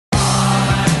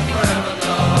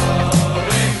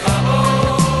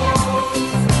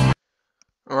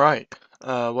Alright,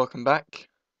 welcome back.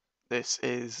 This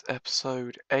is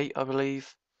episode 8, I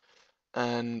believe,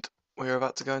 and we're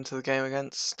about to go into the game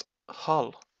against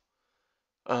Hull.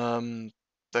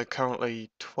 They're currently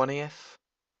 20th,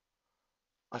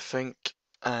 I think,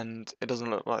 and it doesn't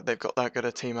look like they've got that good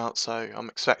a team out, so I'm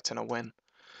expecting a win.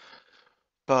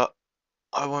 But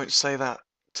I won't say that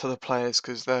to the players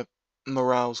because their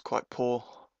morale's quite poor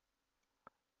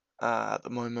at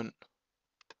the moment.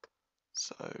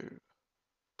 So,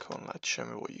 come on, lads, show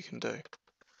me what you can do.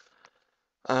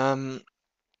 I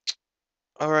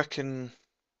reckon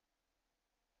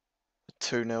a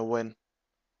 2-0 win.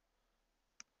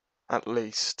 At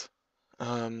least.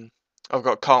 I've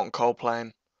got Carlton Cole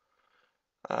playing.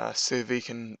 See if he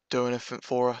can do anything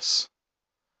for us.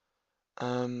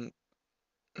 And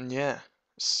yeah,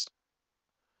 let's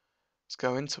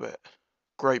go into it.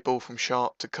 Great ball from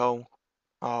Sharp to Cole.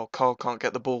 Oh, Cole can't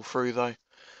get the ball through though.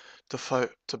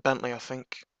 To Bentley, I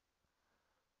think.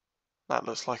 That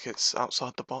looks like it's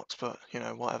outside the box, but you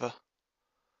know, whatever.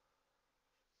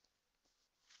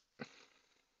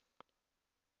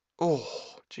 Oh,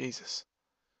 Jesus.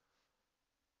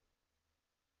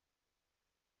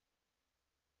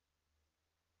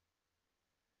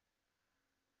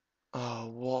 Oh,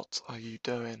 what are you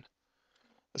doing?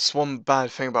 That's one bad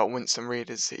thing about Winston Reid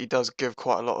is he does give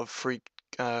quite a lot of free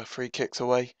kicks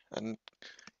away, and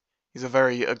he's a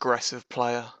very aggressive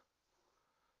player.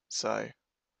 So,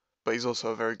 but he's also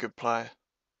a very good player.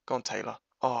 Go on, Taylor.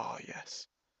 Oh, yes.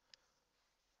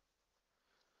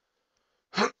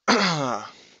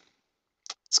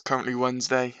 It's currently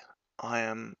Wednesday. I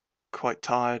am quite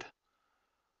tired.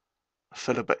 I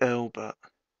feel a bit ill, but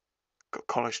got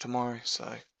college tomorrow,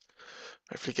 so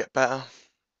hopefully get better.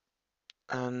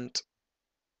 And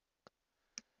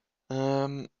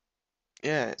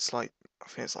yeah, I think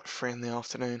it's like 3 in the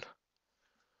afternoon.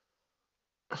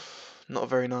 Not a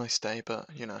very nice day, but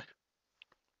you know.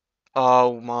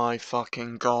 Oh my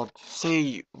fucking god.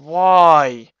 See,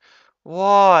 why?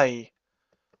 Why?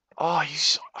 Oh, you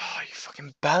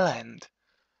fucking bellend.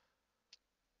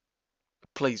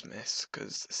 Please miss,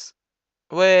 because this...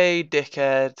 Way,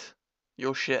 dickhead.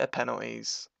 You're shit at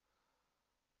penalties.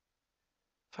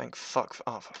 Thank fuck for...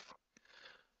 Oh,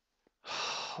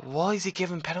 why is he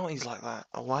giving penalties like that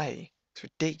away? It's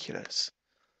ridiculous.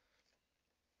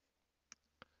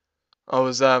 I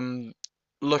was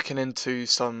looking into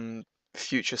some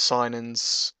future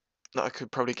signings that I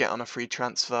could probably get on a free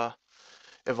transfer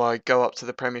if I go up to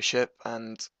the Premiership,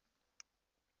 and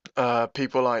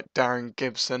people like Darren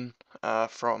Gibson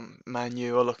from Man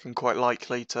U are looking quite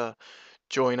likely to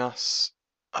join us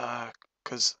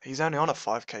because he's only on a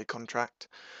 5k contract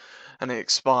and it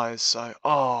expires, so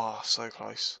so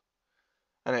close,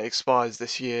 and it expires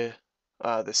this year,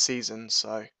 this season,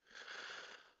 so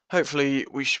hopefully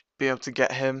we should be able to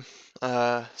get him.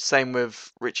 Same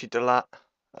with Richie Delat,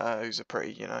 who's a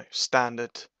pretty, you know,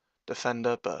 standard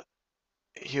defender, but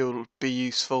he'll be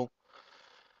useful.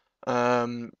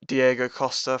 Diego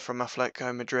Costa from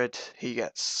Atletico Madrid, he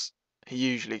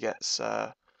usually gets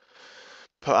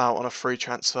put out on a free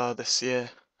transfer this year,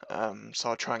 so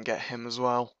I'll try and get him as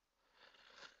well.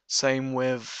 Same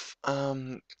with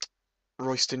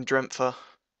Royston Drenthe,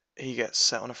 he gets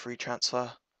set on a free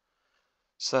transfer.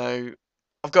 So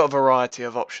I've got a variety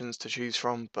of options to choose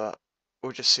from, but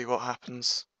we'll just see what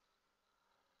happens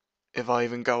if I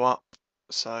even go up.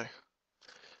 So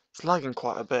it's lagging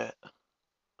quite a bit,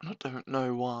 and I don't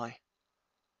know why.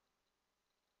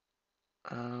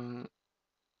 It's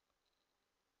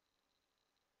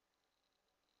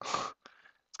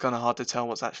kind of hard to tell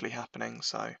what's actually happening,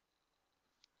 so.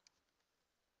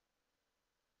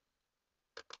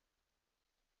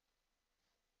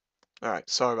 Alright,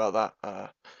 sorry about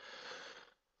that.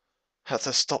 Had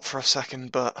to stop for a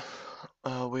second, but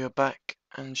we are back,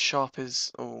 and Sharp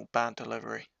is... Oh, bad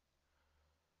delivery.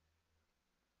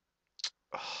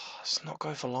 Oh, let's not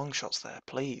go for long shots there,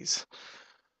 please.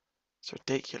 It's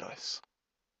ridiculous.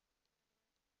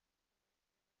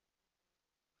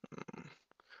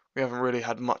 We haven't really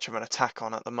had much of an attack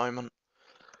on at the moment.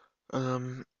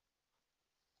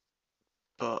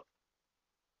 But...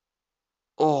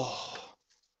 Oh...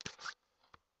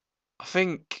 I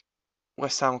think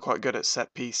West Ham are quite good at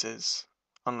set pieces,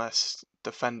 unless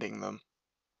defending them.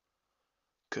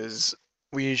 Because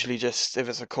we usually just, if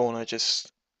it's a corner,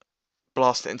 just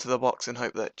blast it into the box and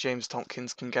hope that James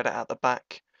Tompkins can get it out the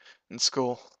back and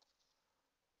score.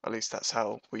 At least that's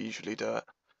how we usually do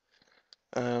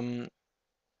it.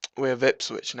 We have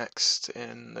Ipswich next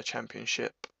in the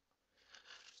Championship,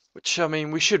 which, I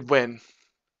mean, we should win,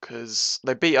 because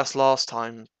they beat us last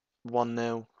time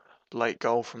 1-0, late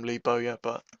goal from Lee Bowyer,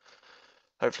 but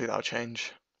hopefully that'll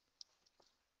change.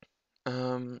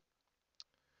 And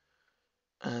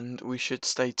we should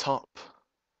stay top.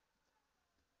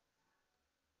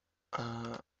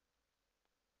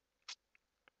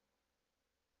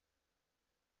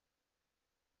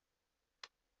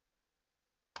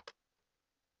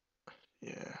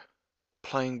 Yeah.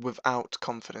 Playing without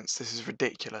confidence. This is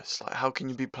ridiculous. Like, how can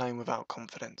you be playing without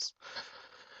confidence?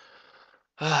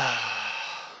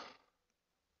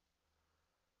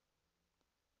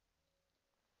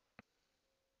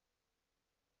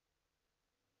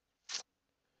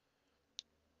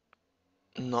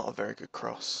 Not a very good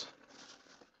cross.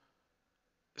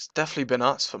 It's definitely been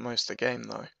us for most of the game,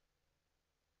 though.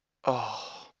 Oh.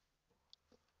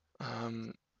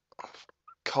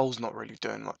 Cole's not really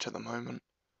doing much at the moment.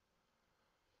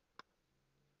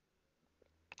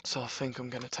 So I think I'm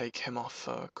going to take him off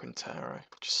for Quintero.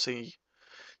 Just see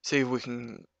if we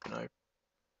can,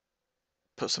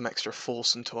 put some extra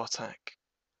force into our attack.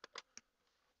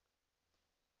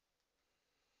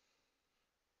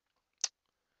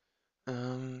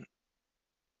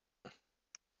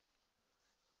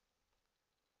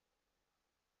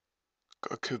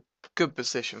 Got a good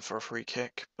position for a free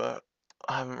kick, but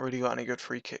I haven't really got any good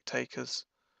free kick takers.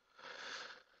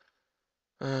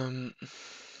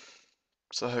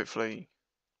 So hopefully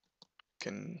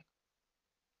can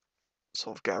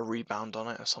sort of get a rebound on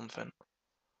it or something.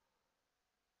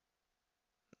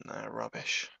 No,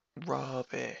 rubbish.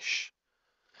 Rubbish.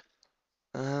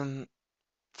 I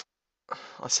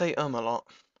say a lot.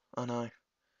 I know.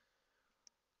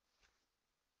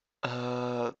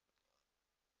 I'm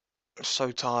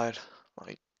so tired.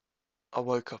 Like, I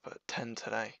woke up at 10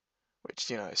 today, which,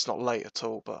 it's not late at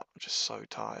all, but I'm just so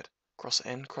tired. Cross it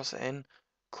in, cross it in,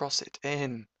 cross it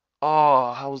in.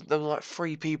 Oh, there were like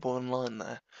 3 people in line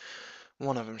there.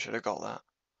 One of them should have got that.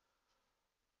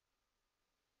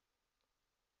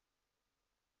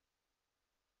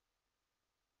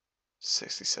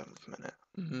 67th minute.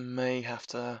 May have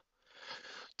to.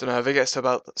 Don't know if it gets to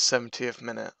about the 70th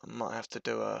minute, I might have to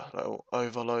do a little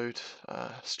overload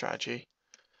strategy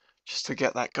just to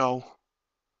get that goal.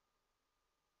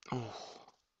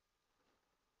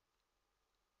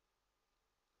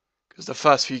 Because the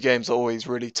first few games are always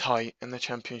really tight in the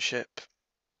championship.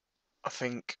 I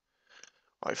think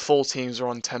like 4 teams are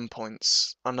on 10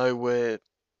 points. I know we're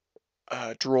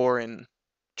drawing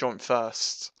joint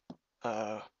first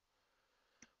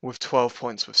with 12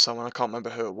 points with someone. I can't remember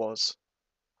who it was.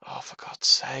 Oh, for God's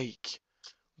sake.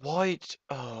 Why?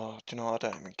 Oh, do you know what? I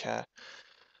don't even care.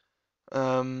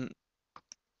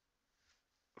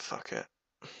 Fuck it.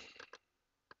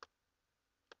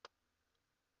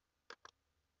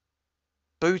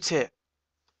 Boot it.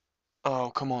 Oh,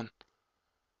 come on.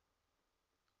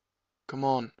 Come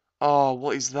on. Oh,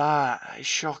 what is that? That is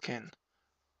shocking.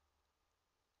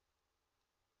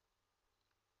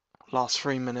 Last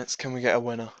 3 minutes, can we get a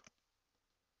winner?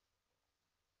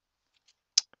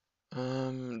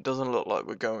 Doesn't look like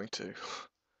we're going to.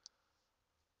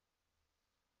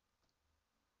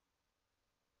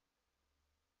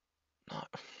 No.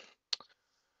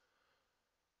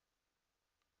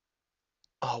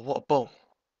 Oh, what a ball.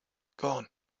 Go on.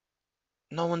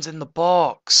 No one's in the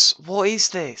box. What is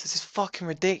this? This is fucking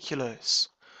ridiculous.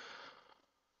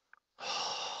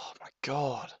 Oh my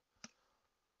God.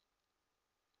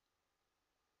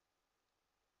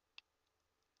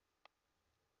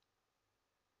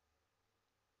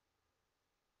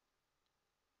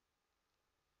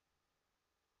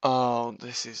 Oh,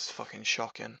 this is fucking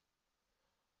shocking.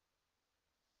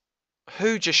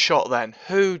 Who just shot then?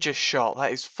 Who just shot?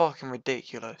 That is fucking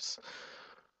ridiculous.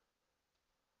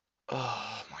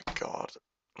 Oh my God.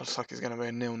 Looks like it's going to be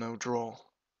a 0-0 draw.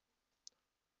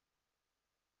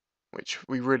 Which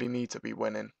we really need to be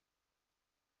winning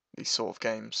these sort of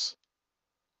games.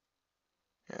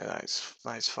 Yeah, that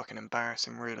is fucking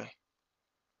embarrassing, really.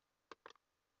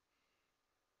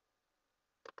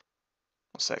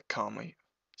 I said calmly.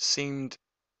 Seemed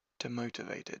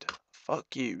demotivated.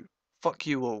 Fuck you. Fuck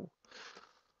you all.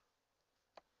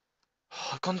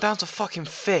 I've gone down to fucking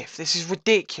 5th. This is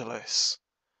ridiculous.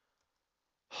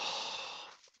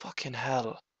 Fucking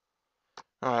hell.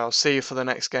 Alright, I'll see you for the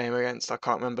next game against, I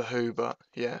can't remember who, but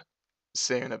yeah.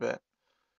 See you in a bit.